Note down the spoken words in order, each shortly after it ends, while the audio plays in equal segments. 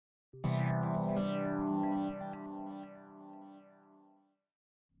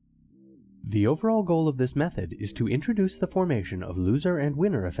The overall goal of this method is to introduce the formation of loser and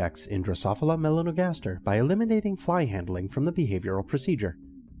winner effects in Drosophila melanogaster by eliminating fly handling from the behavioral procedure.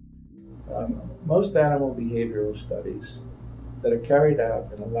 Most animal behavioral studies that are carried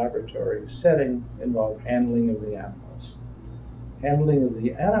out in a laboratory setting involve handling of the animals. Handling of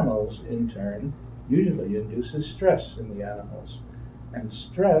the animals, in turn, usually induces stress in the animals, and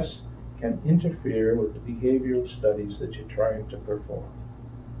stress can interfere with the behavioral studies that you're trying to perform.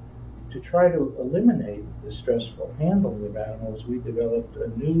 To try to eliminate the stressful handling of animals, we developed a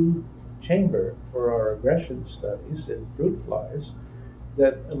new chamber for our aggression studies in fruit flies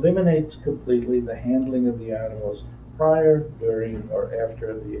that eliminates completely the handling of the animals prior, during, or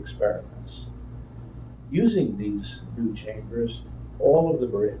after the experiments. Using these new chambers, all of the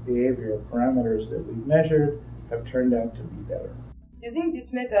behavioral parameters that we measured have turned out to be better. Using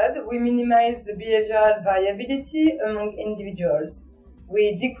this method, we minimize the behavioral variability among individuals.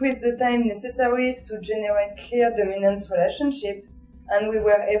 We decreased the time necessary to generate clear dominance relationship, and we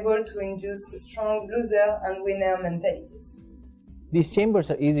were able to induce strong loser and winner mentalities. These chambers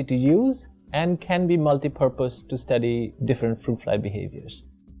are easy to use and can be multi-purpose to study different fruit fly behaviors.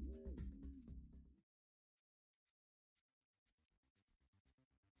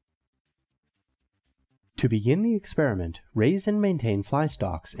 To begin the experiment, raise and maintain fly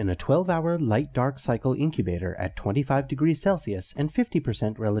stocks in a 12-hour light-dark cycle incubator at 25 degrees Celsius and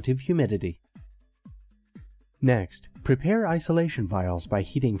 50% relative humidity. Next, prepare isolation vials by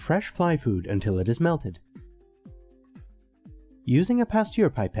heating fresh fly food until it is melted. Using a Pasteur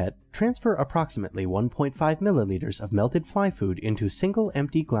pipette, transfer approximately 1.5 milliliters of melted fly food into single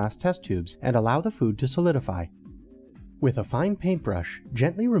empty glass test tubes and allow the food to solidify. With a fine paintbrush,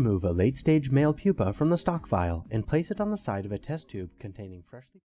 gently remove a late-stage male pupa from the stock vial and place it on the side of a test tube containing freshly